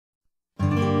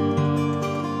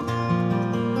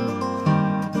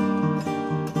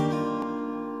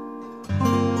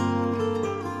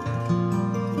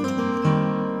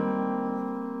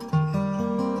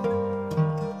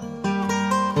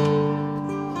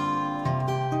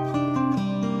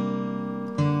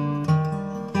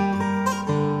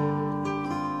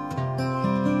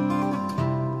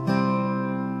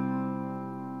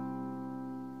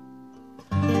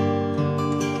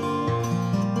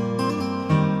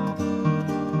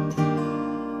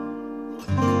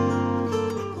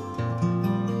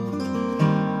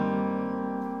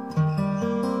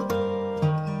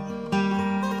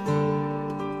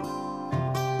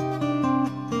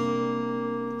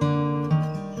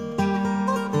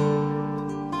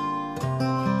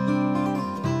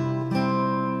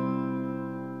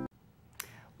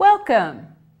Welcome!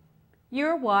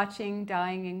 You're watching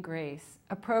Dying in Grace,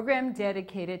 a program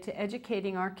dedicated to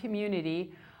educating our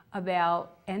community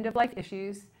about end-of-life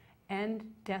issues and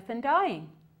death and dying.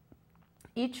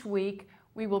 Each week,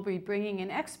 we will be bringing an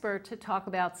expert to talk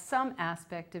about some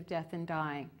aspect of death and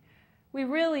dying. We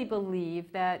really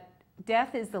believe that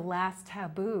death is the last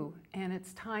taboo, and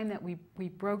it's time that we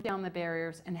broke down the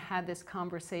barriers and had this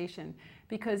conversation,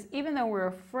 because even though we're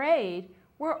afraid,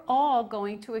 we're all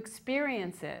going to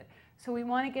experience it. So we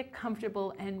want to get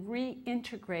comfortable and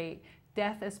reintegrate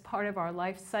death as part of our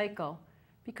life cycle,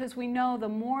 because we know the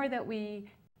more that we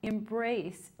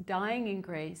embrace dying in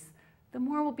grace, the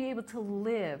more we'll be able to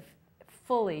live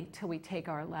fully till we take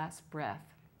our last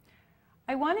breath.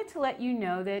 I wanted to let you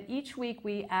know that each week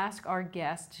we ask our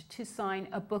guests to sign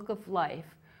a book of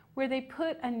life where they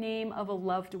put a name of a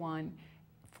loved one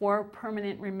for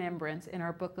permanent remembrance in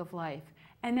our book of life.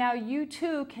 And now you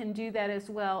too can do that as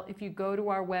well if you go to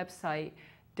our website,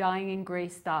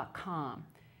 dyingingrace.com.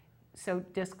 So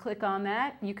just click on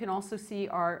that. You can also see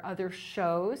our other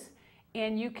shows,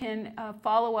 and you can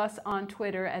follow us on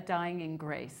Twitter at Dying in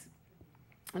Grace.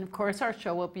 And of course, our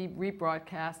show will be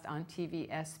rebroadcast on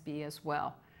TVSB as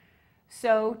well.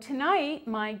 So tonight,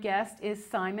 my guest is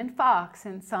Simon Fox,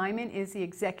 and Simon is the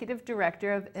Executive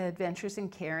Director of Adventures in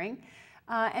Caring.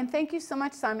 And thank you so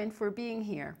much, Simon, for being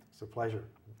here. It's a pleasure.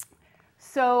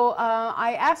 So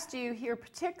I asked you here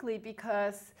particularly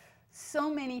because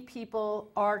so many people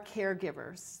are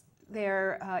caregivers.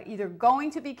 They're either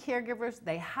going to be caregivers,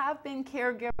 they have been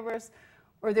caregivers,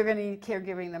 or they're going to be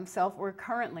caregiving themselves or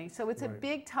currently. So it's a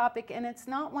big topic, and it's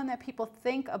not one that people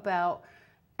think about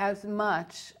as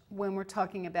much when we're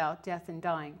talking about death and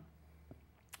dying.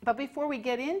 But before we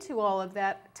get into all of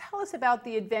that, tell us about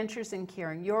the Adventures in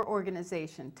Caring, your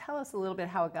organization. Tell us a little bit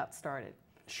how it got started.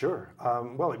 Sure.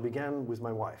 Well, it began with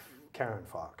my wife, Karen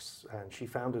Fox, and she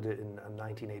founded it in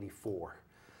 1984.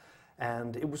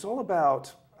 And it was all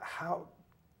about how,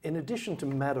 in addition to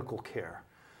medical care,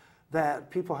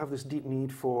 that people have this deep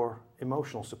need for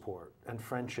emotional support and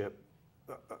friendship,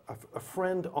 a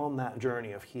friend on that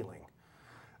journey of healing.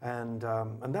 And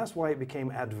that's why it became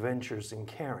Adventures in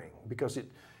Caring, because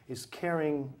it is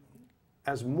caring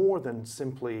as more than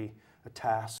simply a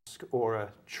task or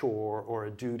a chore or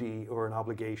a duty or an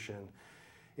obligation.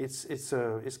 It's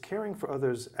caring for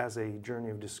others as a journey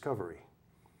of discovery,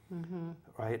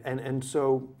 right? And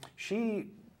so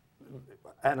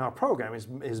and our program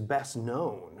is best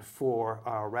known for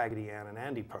our Raggedy Ann and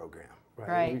Andy program,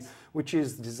 right? Which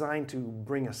is designed to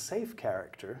bring a safe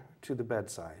character to the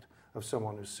bedside of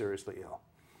someone who's seriously ill.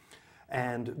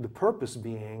 And the purpose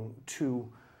being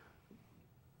to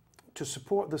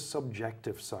support the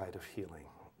subjective side of healing.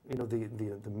 You know,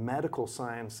 the medical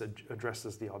science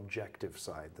addresses the objective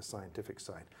side, the scientific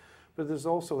side. But there's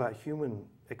also that human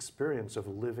experience of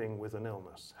living with an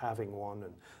illness, having one,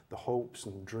 and the hopes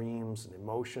and dreams and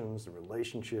emotions and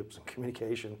relationships and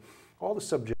communication, all the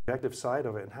subjective side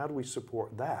of it, and how do we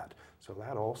support that? So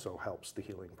that also helps the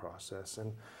healing process.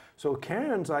 And so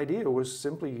Karen's idea was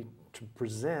simply to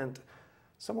present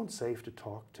someone safe to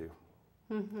talk to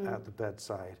at the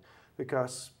bedside,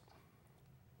 because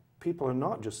people are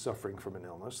not just suffering from an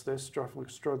illness, they're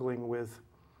struggling with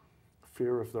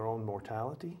fear of their own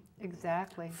mortality.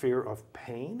 Exactly. Fear of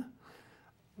pain.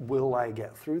 Will I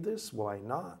get through this? Will I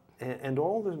not? And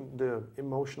all the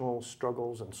emotional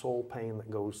struggles and soul pain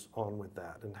that goes on with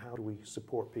that, and how do we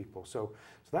support people? So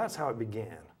that's how it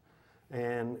began.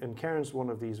 And Karen's one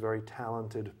of these very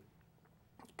talented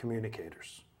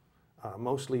communicators,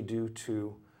 mostly due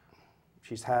to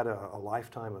she's had a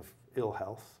lifetime of ill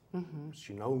health.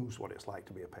 She knows what it's like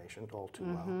to be a patient all too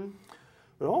well.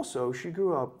 But also, she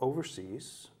grew up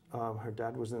overseas. Her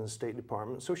dad was in the State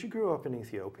Department, so she grew up in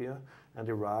Ethiopia and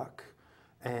Iraq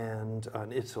and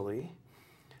Italy,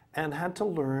 and had to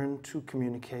learn to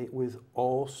communicate with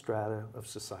all strata of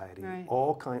society,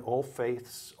 all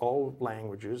faiths, all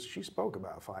languages. She spoke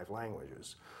about 5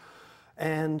 languages.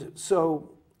 And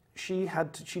so she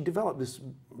developed this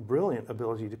brilliant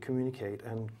ability to communicate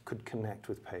and could connect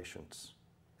with patients.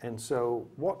 And so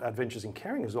what Adventures in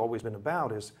Caring has always been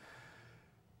about is,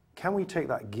 can we take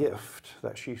that gift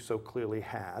that she so clearly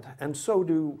had, and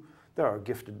there are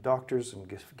gifted doctors and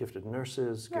gifted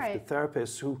nurses, gifted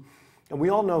therapists and we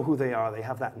all know who they are. They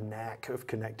have that knack of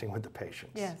connecting with the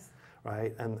patients. Yes.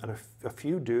 Right? And a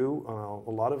few do,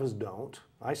 a lot of us don't.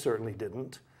 I certainly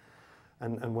didn't.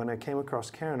 And when I came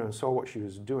across Karen and saw what she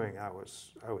was doing, I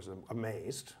was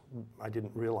amazed. I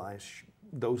didn't realize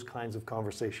those kinds of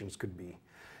conversations could be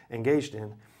engaged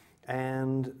in.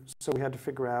 And so we had to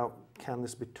figure out, can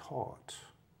this be taught?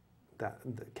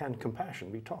 Can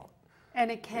compassion be taught?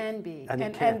 And it can be.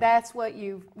 And that's what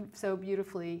you've so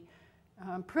beautifully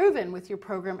proven with your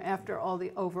program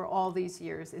over all these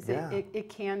years. It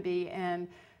can be. And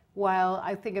while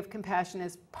I think of compassion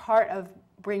as part of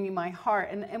bringing my heart,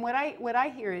 and what I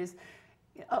hear is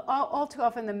all too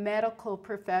often the medical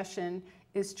profession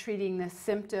is treating the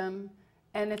symptom,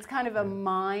 and it's kind of a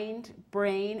mind,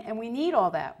 brain, and we need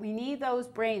all that. We need those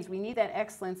brains. We need that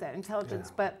excellence, that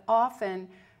intelligence. But often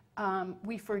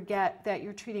we forget that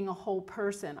you're treating a whole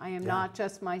person. I am not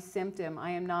just my symptom.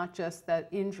 I am not just that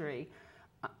injury.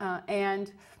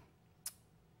 And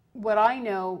what I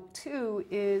know too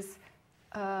is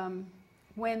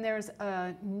when there's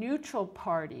a neutral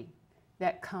party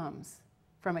that comes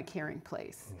from a caring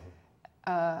place,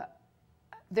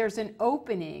 there's an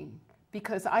opening,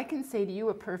 because I can say to you,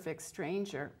 a perfect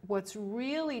stranger, what's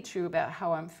really true about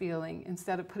how I'm feeling.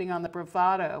 Instead of putting on the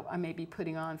bravado I may be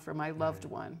putting on for my loved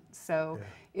one. So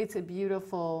it's a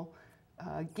beautiful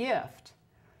gift.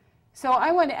 So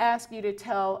I want to ask you to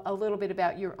tell a little bit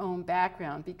about your own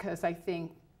background, because I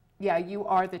think, you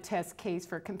are the test case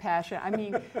for compassion. I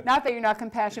mean, not that you're not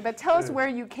compassionate, but tell us where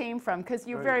you came from, because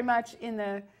you're very much in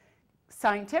the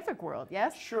scientific world,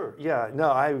 yes? Sure,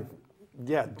 no,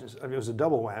 it was a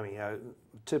double whammy.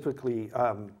 Typically,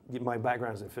 my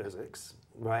background's in physics,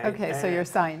 right? Okay, so you're a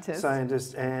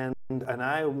scientist. And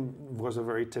I was a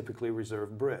very typically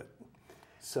reserved Brit.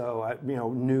 So,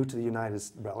 relatively new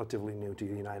to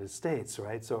the United States,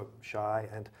 right? So shy,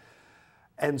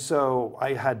 and so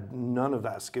I had none of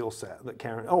that skill set that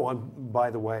Karen. Oh, and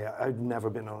by the way, I'd never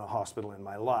been in a hospital in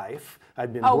my life.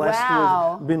 I'd been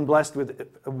blessed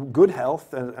with good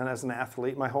health and as an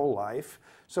athlete my whole life.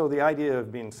 So the idea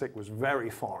of being sick was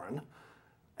very foreign,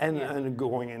 and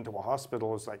going into a hospital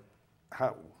was like,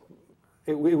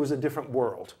 it was a different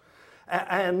world.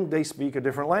 And they speak a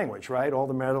different language, right? All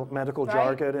the medical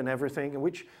jargon and everything,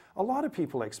 which a lot of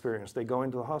people experience. They go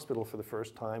into the hospital for the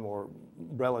first time, or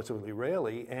relatively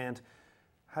rarely, and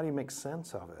how do you make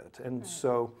sense of it? And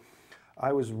so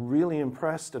I was really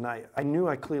impressed, and I knew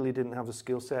I clearly didn't have the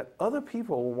skill set. Other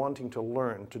people were wanting to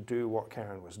learn to do what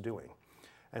Karen was doing.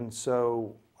 And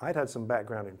so I'd had some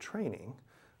background in training.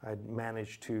 I'd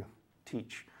managed to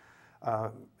teach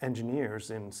engineers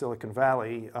in Silicon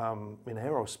Valley in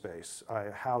aerospace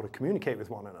how to communicate with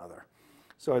one another.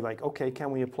 So I'm like, okay, can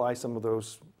we apply some of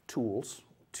those tools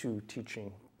to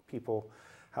teaching people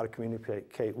how to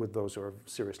communicate with those who are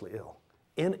seriously ill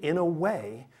in a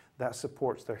way that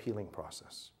supports their healing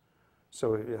process?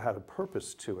 So it had a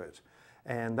purpose to it.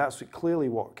 And that's clearly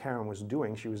what Karen was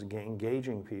doing. She was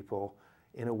engaging people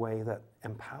in a way that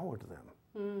empowered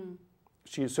them.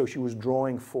 So she was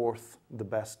drawing forth the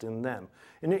best in them.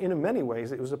 In many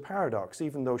ways, it was a paradox.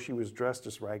 Even though she was dressed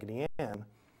as Raggedy Ann,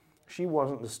 she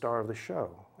wasn't the star of the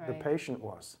show. The patient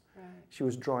was. She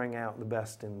was drawing out the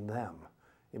best in them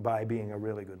by being a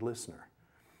really good listener.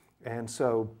 And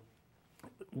so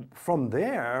from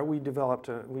there, we've developed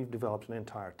an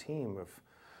entire team of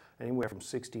anywhere from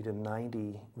 60 to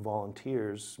 90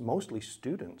 volunteers, mostly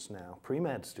students now,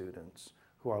 pre-med students,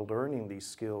 who are learning these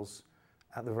skills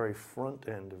at the very front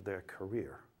end of their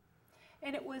career.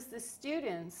 And it was the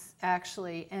students,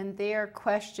 actually, and their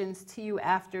questions to you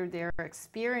after their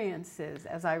experiences,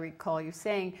 as I recall you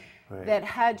saying, that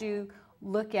had you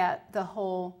look at the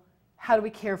whole, how do we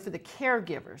care for the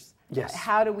caregivers? Yes.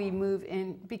 How do we move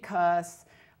in, because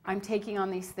I'm taking on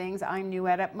these things, I'm new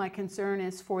at it, my concern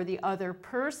is for the other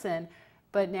person,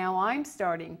 but now I'm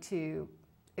starting to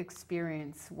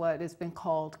experience what has been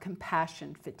called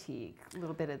compassion fatigue, a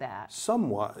little bit of that.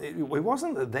 Somewhat. It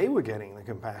wasn't that they were getting the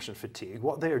compassion fatigue.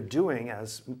 What they're doing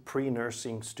as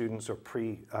pre-nursing students or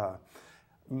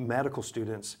pre-medical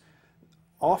students,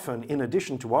 often in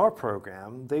addition to our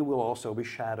program, they will also be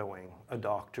shadowing a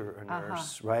doctor, a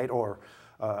nurse, right? Or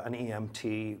an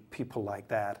EMT, people like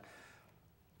that.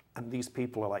 And these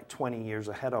people are like 20 years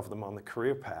ahead of them on the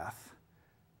career path,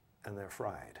 and they're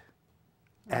fried.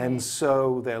 And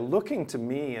so they're looking to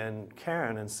me and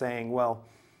Karen and saying, well,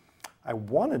 I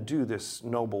want to do this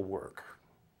noble work.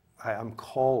 I'm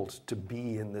called to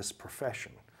be in this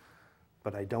profession,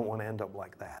 but I don't want to end up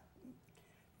like that.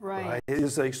 Right? It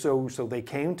is like, so they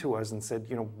came to us and said,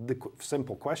 the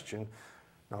simple question,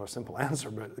 not a simple answer,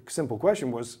 but the simple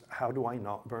question was, how do I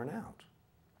not burn out?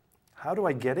 How do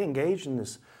I get engaged in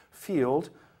this field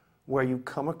where you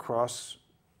come across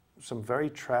some very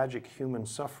tragic human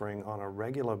suffering on a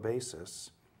regular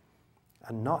basis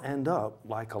and not end up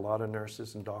like a lot of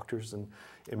nurses and doctors and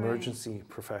emergency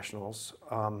professionals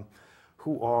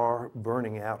who are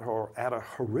burning out or at a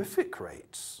horrific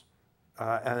rates.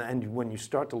 And when you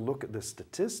start to look at the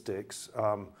statistics,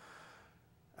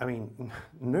 I mean,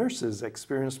 nurses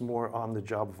experience more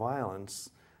on-the-job violence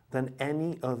than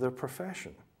any other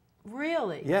profession.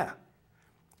 Really? Yeah.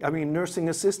 I mean, nursing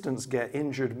assistants get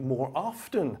injured more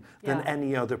often than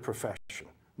any other profession,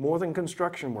 more than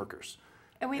construction workers.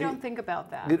 And we don't think about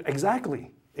that.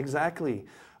 Exactly, exactly.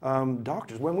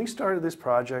 Doctors, when we started this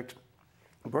project,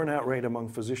 burnout rate among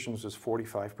physicians was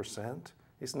 45%.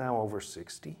 It's now over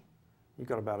 60. You've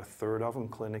got about a third of them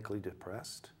clinically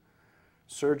depressed.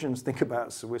 Surgeons think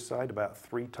about suicide about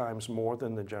 3 times more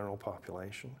than the general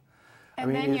population. And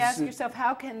I mean, then you ask yourself,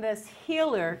 how can this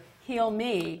healer heal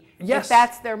me Yes. if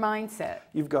that's their mindset?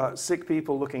 You've got sick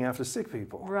people looking after sick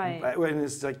people. Right. And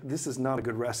it's like, this is not a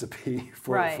good recipe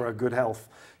for a good health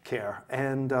care.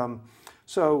 And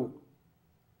so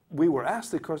we were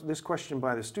asked this question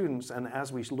by the students, and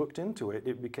as we looked into it,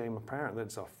 it became apparent that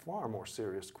it's a far more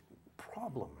serious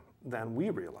problem than we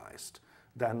realized,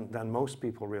 than most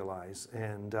people realize.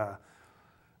 And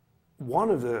one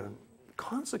of the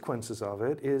consequences of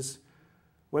it is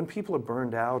when people are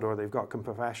burned out or they've got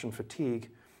compassion fatigue,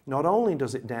 not only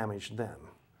does it damage them,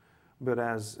 but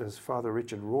as Father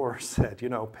Richard Rohr said, you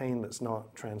know, pain that's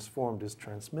not transformed is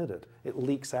transmitted. It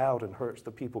leaks out and hurts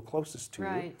the people closest to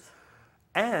you.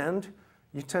 And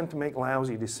you tend to make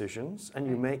lousy decisions and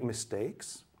you make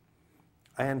mistakes.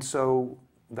 And so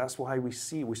that's why we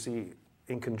see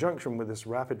in conjunction with this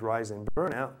rapid rise in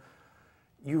burnout,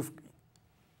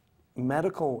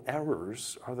 medical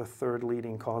errors are the 3rd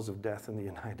leading cause of death in the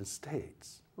United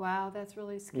States. Wow, that's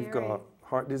really scary. You've got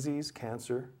heart disease,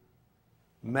 cancer,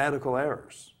 medical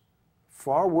errors.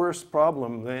 Far worse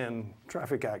problem than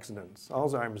traffic accidents,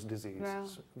 Alzheimer's disease. Wow.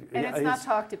 And it's not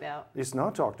talked about. It's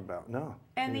not talked about, no.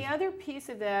 And the other piece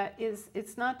of that is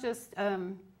it's not just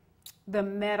the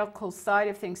medical side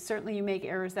of things. Certainly you make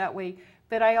errors that way.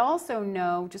 But I also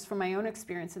know, just from my own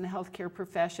experience in the healthcare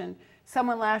profession,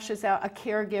 someone lashes out, a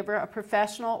caregiver, a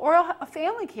professional, or a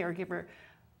family caregiver,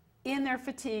 in their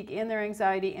fatigue, in their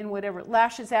anxiety, in whatever,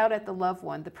 lashes out at the loved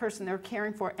one, the person they're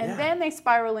caring for, and then they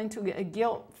spiral into a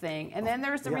guilt thing, and then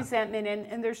there's the resentment,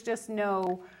 and there's just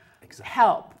no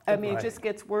help. I mean, it just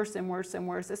gets worse and worse and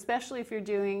worse, especially if you're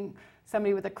doing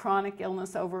somebody with a chronic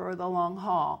illness over the long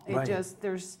haul. It just,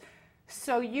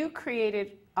 so you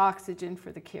created Oxygen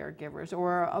for the Caregivers,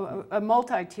 or a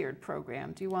multi-tiered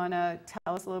program. Do you want to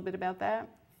tell us a little bit about that?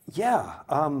 Yeah.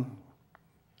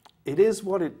 It is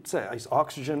what it says,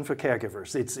 Oxygen for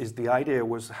Caregivers. The idea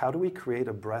was, how do we create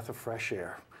a breath of fresh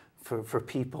air for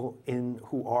people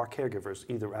who are caregivers,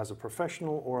 either as a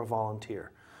professional or a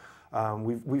volunteer.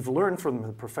 We've learned from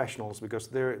the professionals, because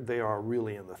they are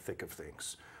really in the thick of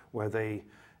things, where they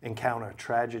encounter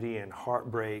tragedy and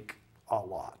heartbreak a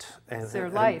lot. And, it's their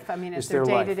life. I mean, it's their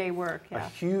day-to-day work. A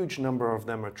huge number of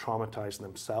them are traumatized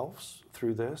themselves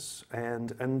through this.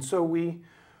 And so we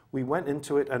went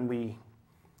into it, and we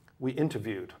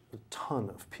interviewed a ton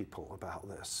of people about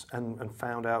this, and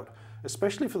found out,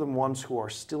 especially for the ones who are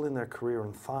still in their career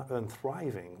and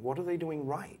thriving, what are they doing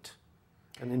right?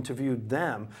 And interviewed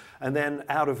them. And then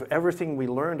out of everything we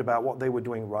learned about what they were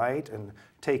doing right, and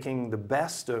taking the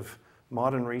best of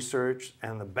modern research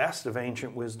and the best of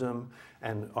ancient wisdom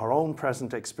and our own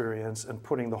present experience, and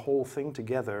putting the whole thing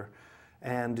together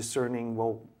and discerning,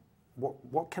 well,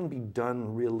 what can be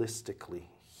done realistically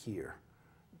here?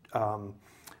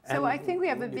 So I think we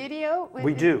have a video.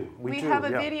 We do. We have a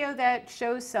video that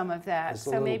shows some of that.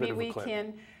 So maybe we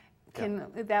can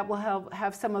that will help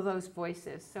have some of those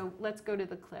voices. So let's go to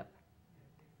the clip.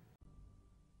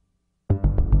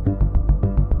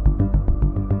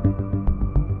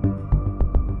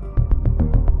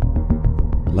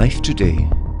 Life today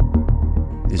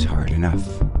is hard enough.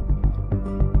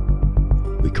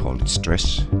 We call it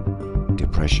stress,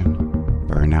 depression,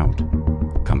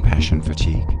 burnout, compassion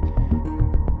fatigue.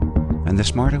 And the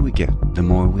smarter we get, the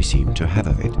more we seem to have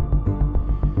of it.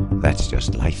 That's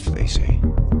just life, they say.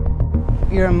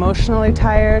 You're emotionally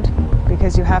tired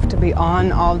because you have to be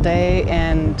on all day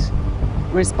and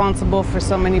responsible for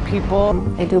so many people.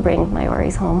 I do bring my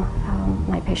worries home,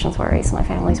 my patients' worries, my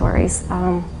family's worries.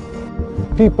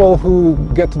 People who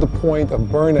get to the point of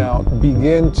burnout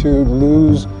begin to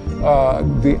lose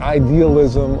the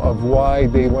idealism of why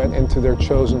they went into their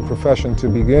chosen profession to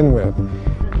begin with.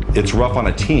 It's rough on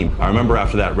a team. I remember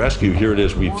after that rescue, here it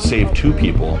is, we've saved 2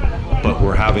 people, but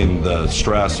we're having the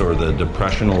stress or the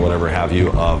depression or whatever have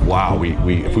you of, wow,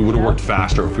 if we would have worked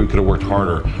faster, if we could have worked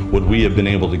harder, would we have been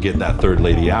able to get that 3rd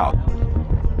lady out?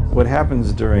 What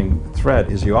happens during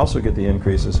threat is you also get the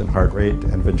increases in heart rate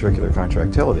and ventricular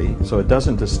contractility, so it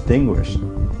doesn't distinguish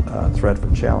threat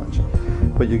from challenge,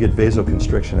 but you get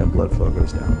vasoconstriction and blood flow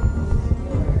goes down.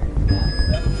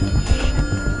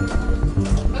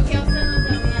 Okay, I'll send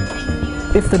those out.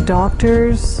 If the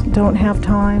doctors don't have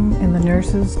time, and the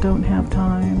nurses don't have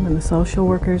time, and the social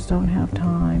workers don't have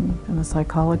time, and the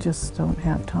psychologists don't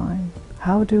have time,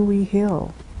 how do we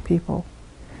heal people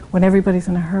when everybody's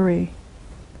in a hurry?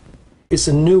 It's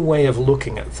a new way of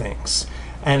looking at things,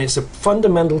 and it's a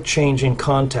fundamental change in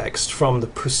context from the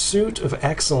pursuit of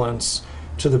excellence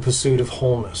to the pursuit of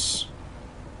wholeness.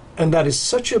 And that is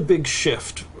such a big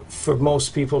shift for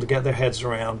most people to get their heads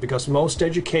around, because most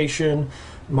education,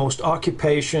 most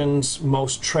occupations,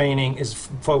 most training is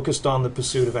focused on the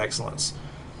pursuit of excellence.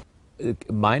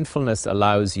 Mindfulness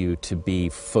allows you to be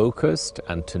focused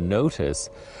and to notice,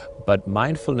 but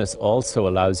mindfulness also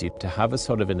allows you to have a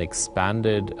sort of an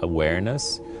expanded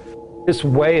awareness. This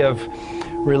way of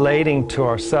relating to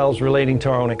ourselves, relating to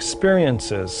our own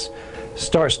experiences,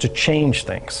 starts to change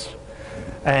things.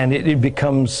 And it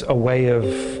becomes a way of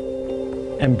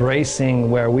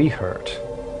embracing where we hurt.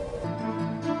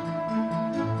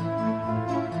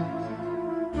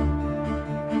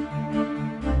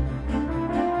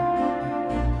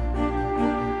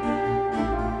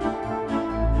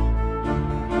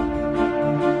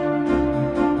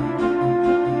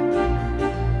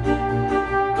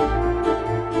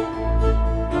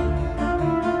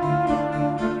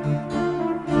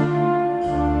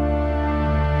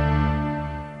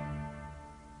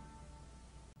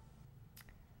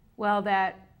 Well,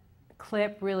 that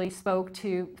clip really spoke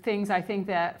to things I think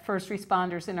that first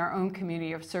responders in our own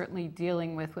community are certainly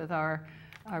dealing with our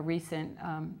recent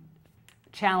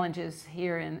challenges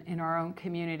here in our own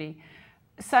community.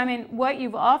 Simon, what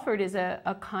you've offered is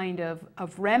a kind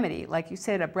of remedy, like you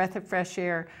said, a breath of fresh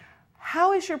air.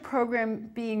 How is your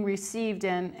program being received,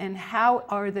 and how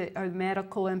are the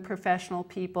medical and professional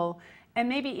people, and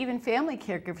maybe even family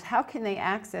caregivers, how can they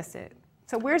access it?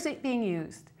 So where's it being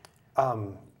used?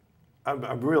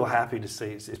 I'm real happy to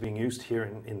say it's being used here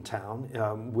in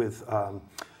town with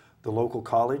the local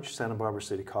college. Santa Barbara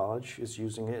City College is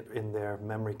using it in their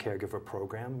memory caregiver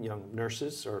program. Young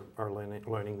nurses are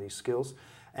learning these skills.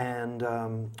 And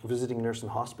Visiting Nurse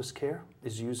and Hospice Care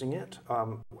is using it.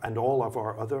 And all of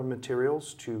our other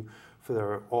materials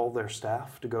for all their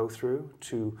staff to go through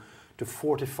to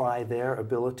fortify their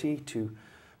ability to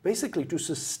basically to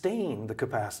sustain the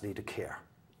capacity to care.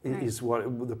 Right. Is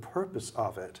what the purpose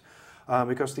of it.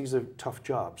 Because these are tough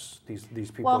jobs. These people are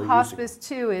using. Well, hospice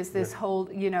too is this whole,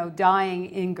 dying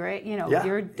in great, Yeah,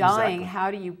 you're dying. exactly.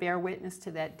 How do you bear witness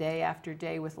to that day after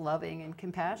day with loving and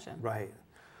compassion? Right.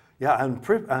 Yeah,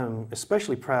 I'm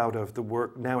especially proud of the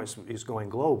work, now it's going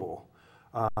global.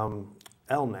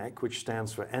 ELNEC, which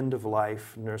stands for End of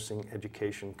Life Nursing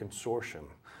Education Consortium.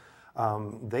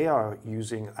 They are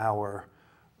using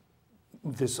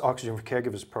this Oxygen for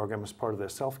Caregivers program as part of their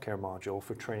self-care module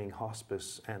for training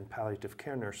hospice and palliative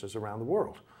care nurses around the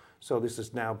world. So this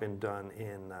has now been done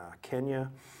in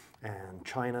Kenya and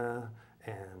China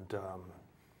and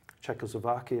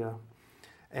Czechoslovakia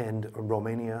and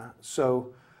Romania.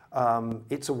 So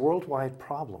it's a worldwide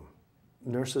problem.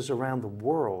 Nurses around the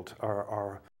world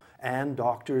and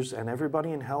doctors and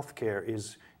everybody in healthcare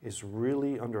is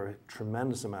really under a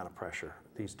tremendous amount of pressure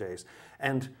these days.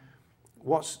 And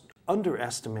what's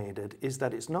underestimated is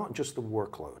that it's not just the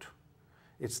workload,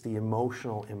 it's the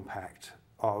emotional impact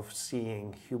of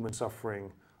seeing human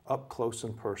suffering up close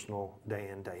and personal day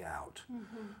in, day out,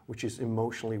 which is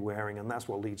emotionally wearing, and that's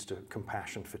what leads to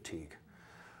compassion fatigue.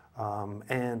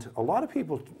 And a lot of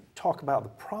people talk about the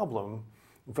problem,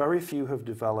 very few have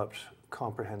developed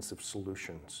comprehensive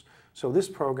solutions. So this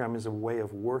program is a way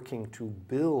of working to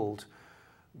build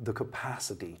the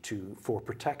capacity for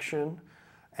protection,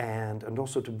 and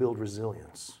also to build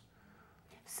resilience.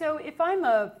 So if I'm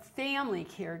a family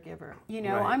caregiver, Right.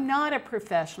 I'm not a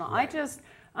professional. Right.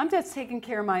 I'm just taking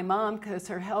care of my mom because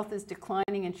her health is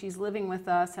declining and she's living with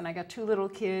us, and I got 2 little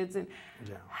kids. And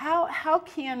Yeah. how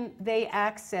can they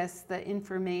access the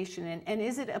information, and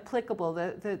is it applicable?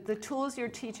 The tools you're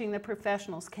teaching the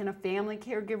professionals, can a family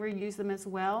caregiver use them as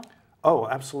well? Oh,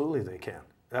 absolutely they can.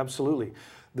 Absolutely.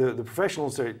 The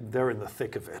professionals, they're in the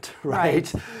thick of it,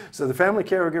 right? Right. So the family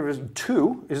caregivers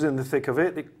too is in the thick of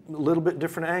it, a little bit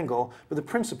different angle, but the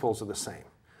principles are the same.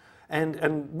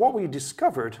 And what we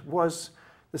discovered was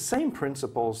the same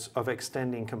principles of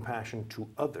extending compassion to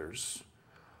others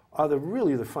are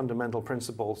really the fundamental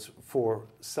principles for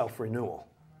self-renewal,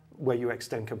 where you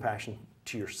extend compassion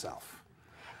to yourself.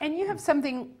 And you have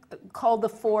something called the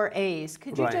 4 A's.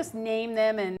 Could you Right. just name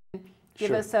them and give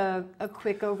Sure. us a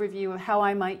quick overview of how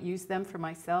I might use them for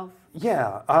myself?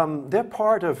 Yeah, they're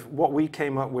part of what we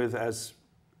came up with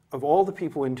of all the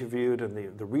people interviewed and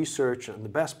the research and the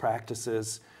best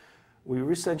practices. We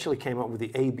essentially came up with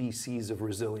the ABCs of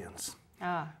resilience.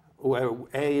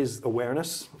 A is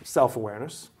awareness,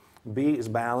 self-awareness. B is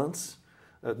balance,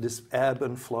 this ebb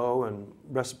and flow and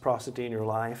reciprocity in your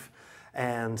life.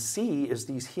 And C is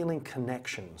these healing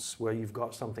connections where you've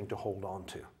got something to hold on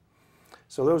to.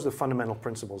 So those are the fundamental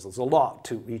principles. There's a lot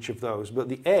to each of those. But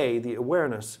the A, the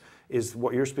awareness, is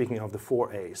what you're speaking of, the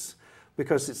 4 A's.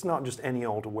 Because it's not just any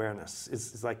old awareness.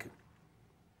 It's like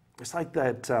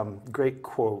that great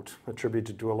quote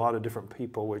attributed to a lot of different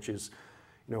people, which is,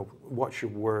 you know, what's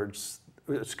your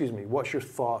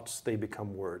thoughts, they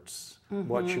become words. Mm-hmm.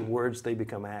 What's your words, they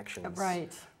become actions.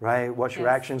 Right. Right? What's your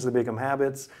actions, they become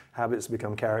habits. Habits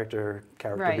become character.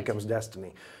 Character becomes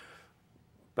destiny.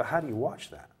 But how do you watch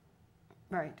that?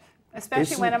 Right.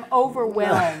 Especially when I'm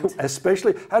overwhelmed.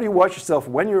 Especially, how do you watch yourself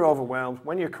when you're overwhelmed,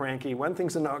 when you're cranky, when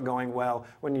things are not going well,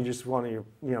 when you just want to, you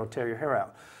know, tear your hair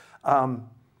out?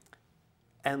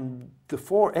 And the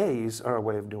 4 A's are a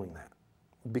way of doing that,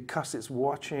 because it's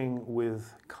watching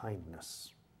with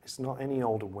kindness. It's not any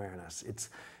old awareness.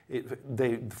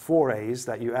 The 4 A's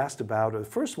that you asked about, the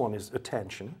first one is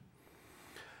attention.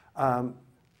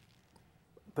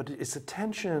 But it's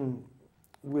attention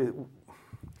with...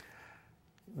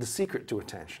 The secret to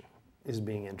attention is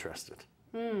being interested,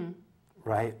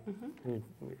 right? Mm-hmm.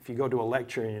 If you go to a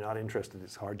lecture and you're not interested,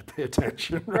 it's hard to pay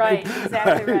attention. Right,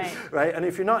 exactly right. And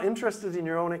if you're not interested in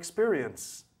your own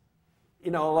experience,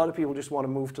 you know, a lot of people just want to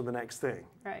move to the next thing.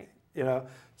 Right. You know,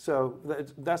 so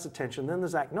that's attention. Then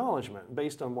there's acknowledgement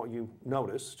based on what you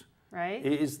noticed. Right.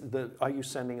 Are you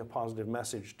sending a positive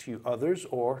message to others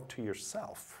or to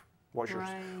yourself?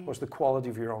 What's the quality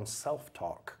of your own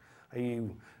self-talk? Are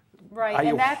you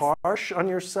harsh on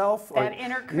yourself? That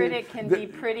inner critic can be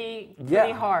pretty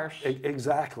harsh.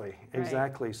 Exactly.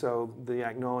 So the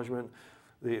acknowledgement,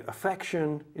 the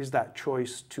affection is that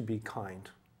choice to be kind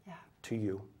to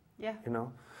you. Yeah. You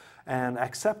know, and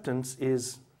acceptance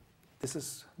is, this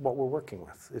is what we're working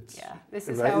with. This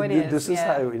is how it is. This is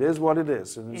how it is. What it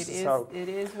is. And it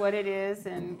is what it is,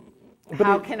 and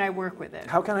how can I work with it?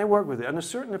 How can I work with it? And a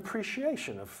certain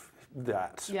appreciation of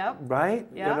that, right?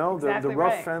 Yep, you know, exactly the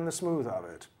rough and the smooth of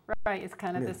it. Right, it's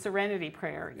kind of the serenity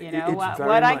prayer, you know,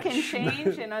 what I can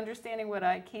change and understanding what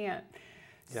I can't.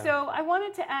 Yeah. So I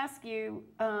wanted to ask you,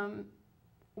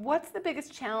 what's the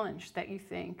biggest challenge that you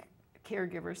think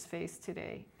caregivers face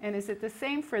today? And is it the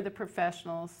same for the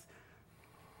professionals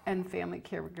and family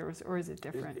caregivers, or is it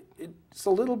different? It's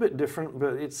a little bit different,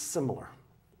 but it's similar.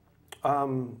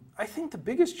 I think the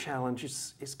biggest challenge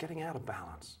is getting out of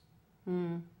balance.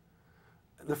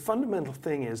 The fundamental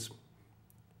thing is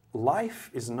life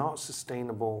is not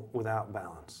sustainable without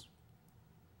balance.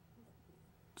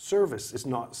 Service is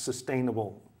not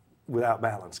sustainable without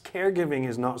balance. Caregiving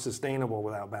is not sustainable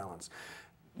without balance.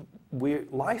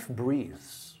 Life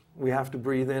breathes. We have to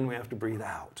breathe in, we have to breathe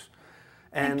out.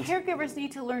 And caregivers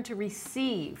need to learn to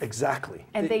receive. Exactly.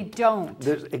 And they don't.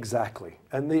 Exactly.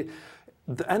 And it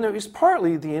is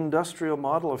partly the industrial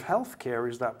model of healthcare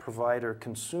is that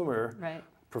provider-consumer. Right.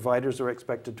 Providers are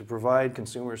expected to provide,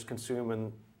 consumers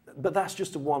consume, but that's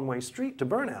just a one-way street to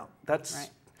burnout.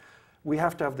 We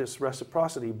have to have this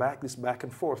reciprocity, this back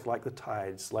and forth, like the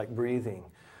tides, like breathing.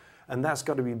 And that's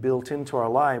got to be built into our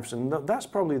lives. And that's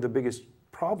probably the biggest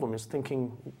problem, is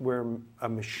thinking we're a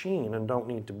machine and don't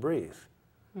need to breathe.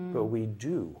 But we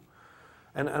do.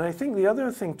 And I think the other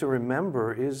thing to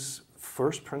remember is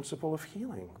first principle of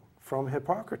healing from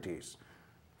Hippocrates.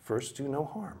 First, do no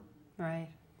harm. Right.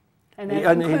 And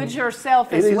that includes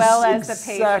yourself as well as the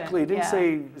patient. Exactly. It didn't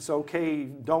say it's okay,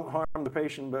 don't harm the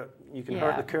patient, but you can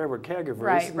hurt the caregiver.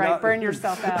 Right, burn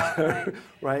yourself out.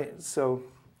 Right. So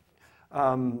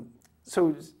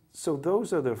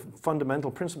those are the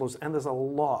fundamental principles, and there's a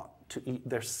lot to eat.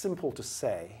 They're simple to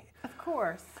say. Of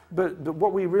course. But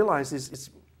what we realize is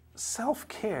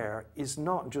self-care is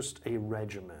not just a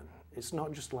regimen. It's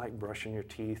not just like brushing your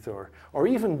teeth or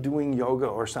even doing yoga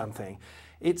or something.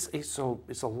 It's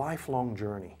a lifelong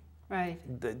journey. Right.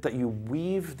 That you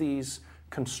weave these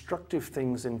constructive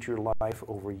things into your life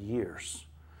over years.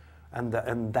 And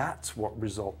that's what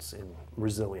results in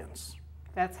resilience.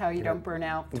 That's how you don't burn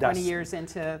out 20 years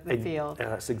into the field.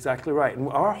 That's exactly right. And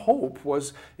our hope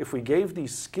was if we gave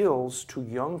these skills to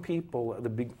young people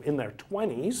in their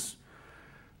 20s,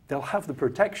 they'll have the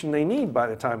protection they need by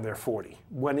the time they're 40,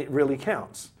 when it really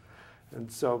counts. And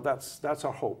so that's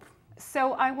our hope.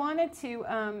 So I wanted to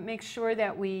make sure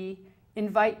that we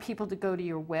invite people to go to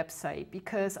your website,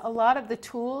 because a lot of the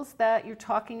tools that you're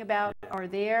talking about are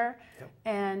there.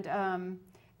 And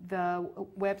the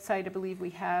website I believe we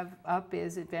have up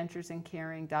is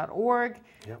adventuresincaring.org.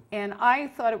 And I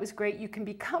thought it was great. You can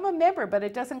become a member, but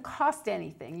it doesn't cost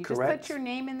anything. You just put your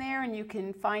name in there and you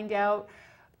can find out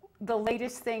the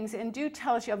latest things, and do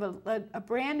tell us, you have a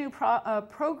brand new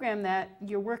program that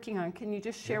you're working on. Can you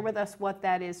just share with us what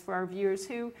that is for our viewers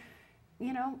who,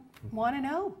 you know, want to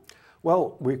know?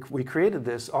 Well, we created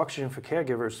this Oxygen for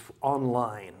Caregivers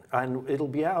online, and it'll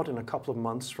be out in a couple of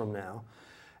months from now,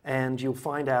 and you'll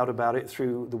find out about it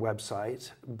through the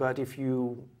website. But if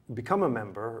you become a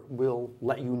member, we'll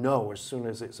let you know as soon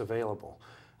as it's available.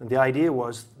 And the idea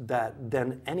was that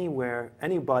then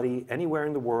anybody, anywhere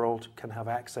in the world can have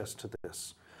access to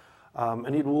this.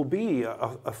 And it will be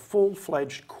a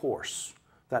full-fledged course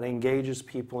that engages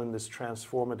people in this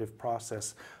transformative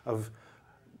process of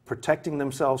protecting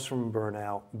themselves from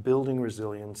burnout, building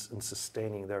resilience, and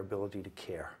sustaining their ability to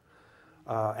care.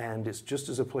 And it's just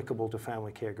as applicable to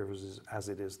family caregivers as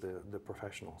it is the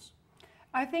professionals.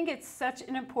 I think it's such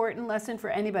an important lesson for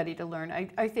anybody to learn.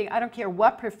 I think, I don't care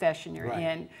what profession you're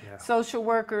in, social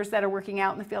workers that are working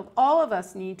out in the field, all of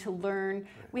us need to learn.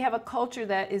 We have a culture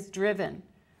that is driven,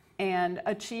 and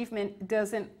achievement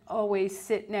doesn't always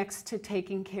sit next to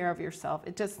taking care of yourself.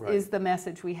 It just is the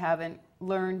message we haven't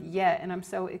learned yet, and I'm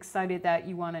so excited that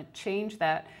you want to change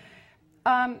that.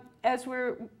 As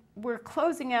we're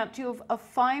closing out, do you have a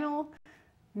final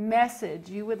message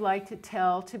you would like to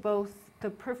tell to both the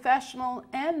professional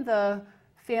and the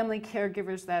family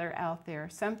caregivers that are out there?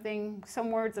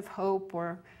 Some words of hope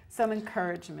or some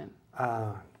encouragement.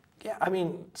 Yeah, I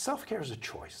mean, self-care is a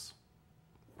choice,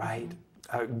 right?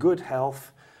 Good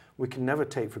health, we can never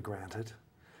take for granted.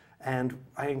 And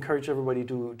I encourage everybody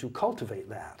to cultivate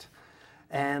that.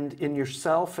 And in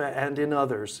yourself and in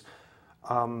others,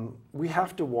 we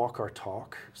have to walk our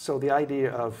talk. So the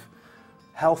idea of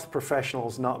health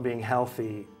professionals not being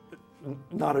healthy,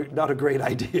 not a great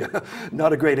idea,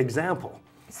 not a great example.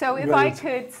 So if I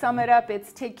could sum it up,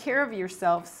 it's take care of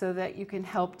yourself so that you can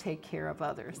help take care of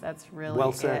others. That's really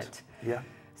well said. it. Yeah.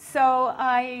 So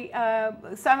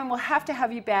Simon, we'll have to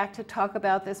have you back to talk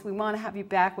about this. We want to have you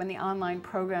back when the online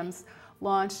program's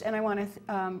launched. And I want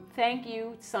to thank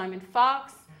you, Simon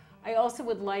Fox. I also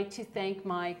would like to thank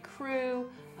my crew,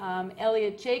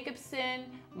 Elliot Jacobson,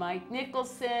 Mike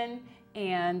Nicholson,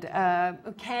 and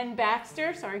Ken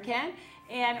Baxter, sorry Ken.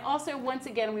 And also once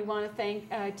again we want to thank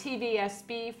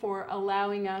TVSB for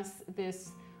allowing us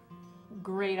this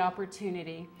great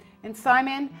opportunity. And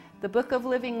Simon, the Book of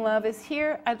Living Love is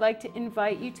here. I'd like to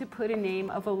invite you to put a name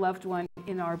of a loved one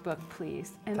in our book,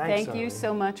 please. And thank you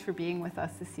so much for being with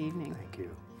us this evening. Thank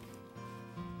you.